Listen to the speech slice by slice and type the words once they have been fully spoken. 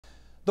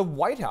The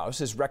White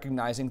House is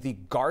recognizing the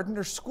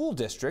Gardiner School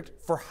District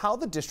for how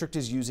the district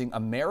is using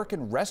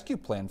American Rescue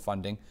Plan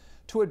funding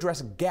to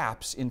address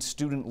gaps in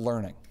student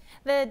learning.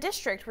 The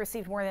district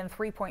received more than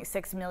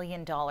 $3.6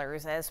 million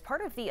as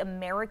part of the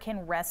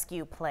American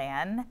Rescue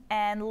Plan,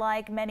 and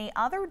like many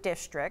other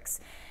districts,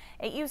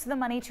 it used the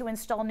money to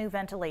install new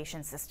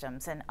ventilation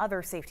systems and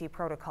other safety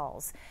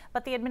protocols.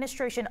 But the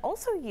administration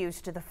also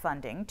used the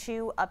funding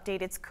to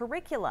update its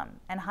curriculum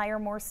and hire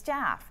more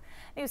staff.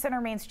 News Center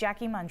Maine's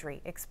Jackie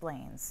Mundry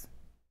explains.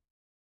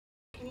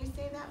 Can you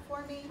say that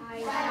for me?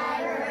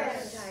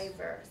 Diverse.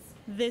 Diverse.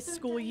 This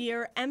school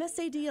year,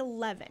 MSAD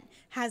 11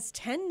 has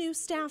 10 new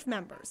staff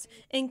members,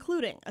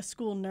 including a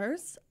school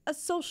nurse, a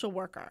social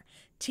worker,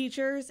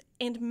 teachers,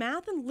 and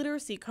math and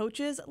literacy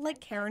coaches like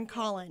Karen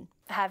Collin.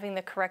 Having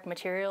the correct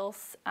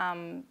materials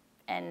and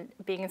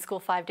being in school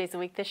 5 days a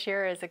week this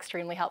year is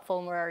extremely helpful,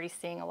 and we're already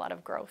seeing a lot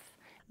of growth.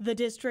 The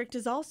district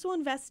is also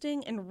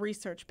investing in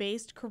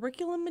research-based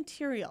curriculum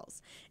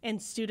materials,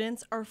 and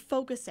students are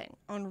focusing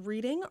on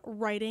reading,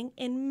 writing,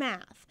 and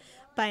math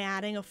by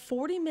adding a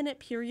 40-minute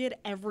period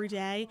every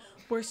day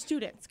where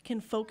students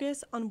can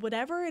focus on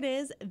whatever it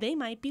is they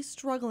might be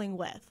struggling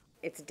with.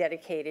 It's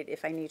dedicated.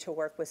 If I need to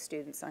work with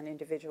students on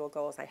individual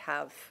goals, I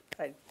have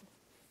a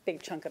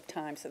big chunk of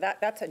time. So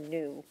that's a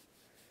new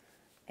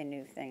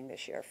thing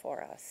this year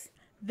for us.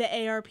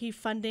 The ARP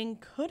funding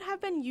could have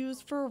been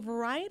used for a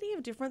variety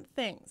of different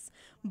things,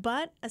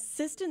 but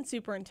Assistant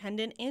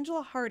Superintendent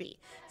Angela Hardy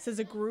says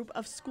a group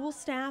of school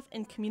staff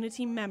and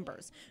community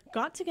members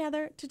got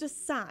together to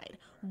decide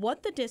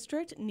what the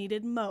district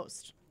needed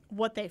most.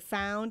 What they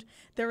found,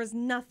 there is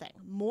nothing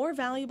more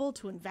valuable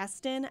to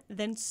invest in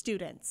than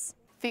students.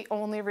 The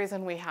only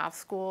reason we have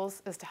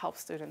schools is to help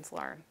students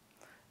learn.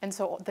 And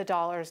so the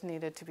dollars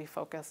needed to be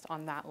focused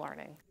on that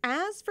learning.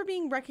 As for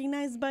being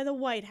recognized by the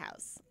White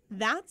House,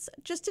 that's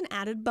just an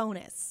added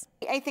bonus.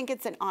 I think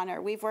it's an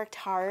honor. We've worked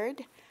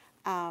hard,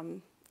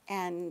 and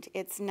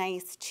it's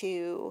nice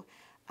to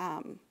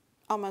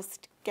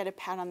almost get a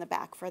pat on the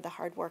back for the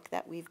hard work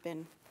that we've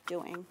been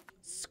doing.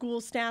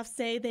 School staff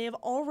say they have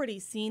already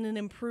seen an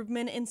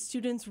improvement in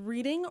students'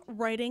 reading,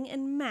 writing,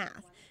 and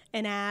math,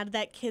 and add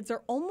that kids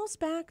are almost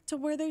back to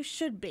where they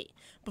should be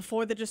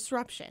before the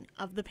disruption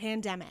of the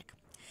pandemic.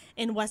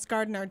 In West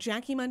Gardiner,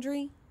 Jackie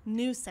Mundry,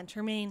 News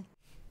Center, Maine.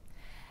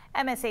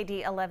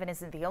 MSAD 11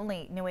 isn't the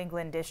only New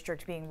England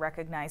district being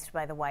recognized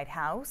by the White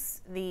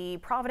House. The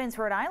Providence,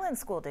 Rhode Island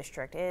School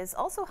District is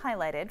also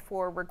highlighted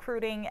for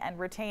recruiting and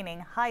retaining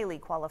highly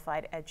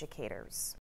qualified educators.